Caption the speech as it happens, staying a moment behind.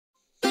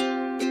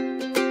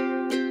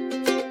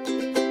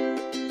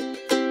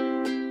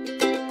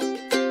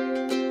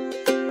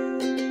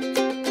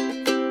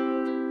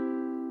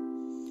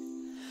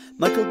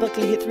Michael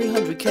Buckley hit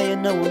 300k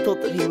and no one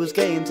thought that he was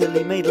gay until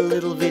he made a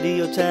little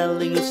video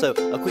telling you so.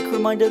 A quick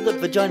reminder that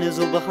vagina's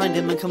all behind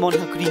him, and come on,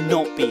 how could he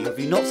not be? Have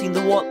you not seen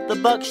the What the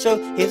Buck show?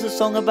 Here's a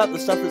song about the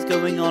stuff that's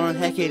going on, and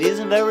heck, it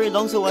isn't very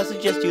long, so I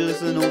suggest you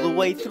listen all the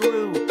way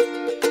through,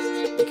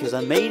 because I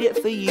made it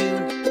for you,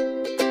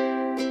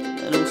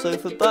 and also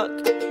for Buck,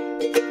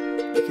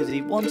 because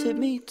he wanted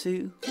me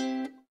to.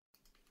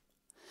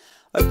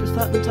 Oprah's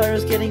fat and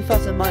Tyra's getting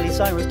fat, and Miley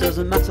Cyrus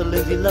doesn't matter.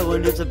 Linday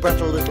Lohan is a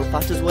brat, a little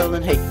fat as well.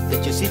 And hey,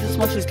 did you see the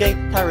Smosh is gay?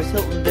 Paris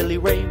Hilton, Billy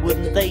Ray,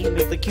 wouldn't they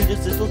make the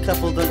cutest little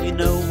couple? Don't you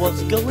know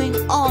what's going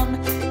on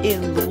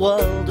in the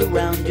world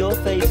around your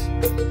face?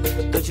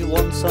 Don't you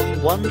want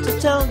someone to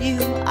tell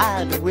you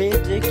at a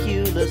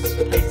ridiculous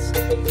pace?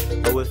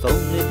 Oh, if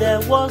only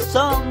there was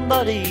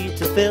somebody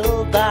to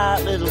fill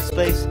that little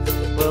space.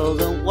 Well,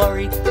 don't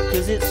worry,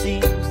 cause it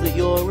seems that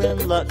you're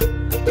in luck.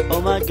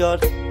 Oh my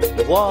god,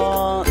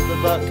 what the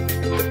buck?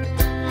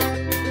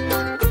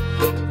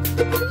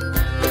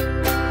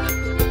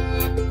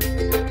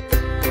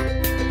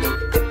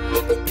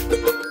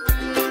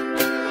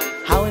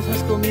 How is High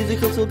School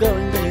Musical still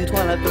going? The new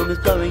Twilight film is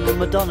blowing, and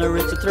Madonna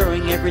is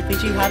throwing everything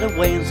she had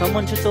away, and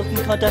someone just talking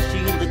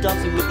Kardashian and the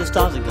Dancing with the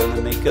Stars are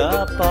gonna make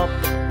her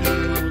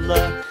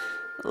popular.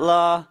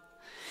 La.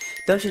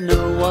 Don't you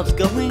know what's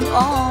going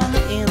on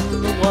in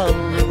the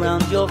world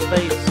around your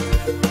face?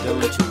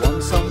 Don't you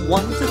want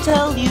someone to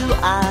tell you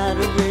at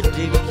a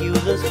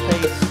ridiculous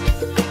pace?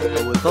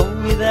 Oh, if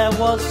only there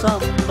was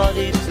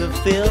somebody to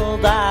fill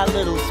that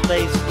little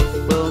space.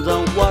 Well,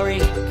 don't worry,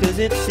 cause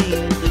it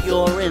seems that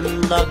you're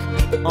in luck.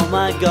 Oh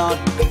my god,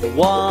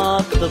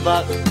 what the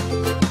buck?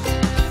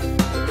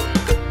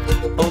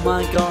 Oh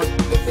my god,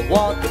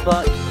 what the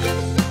buck?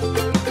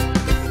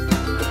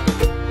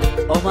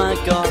 Oh my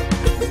god,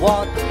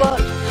 what the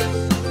buck?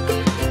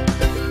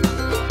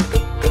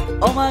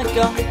 Oh my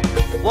god,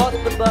 what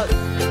the buck?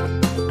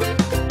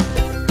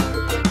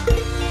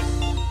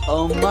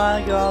 Oh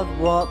my god,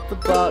 what the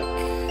buck?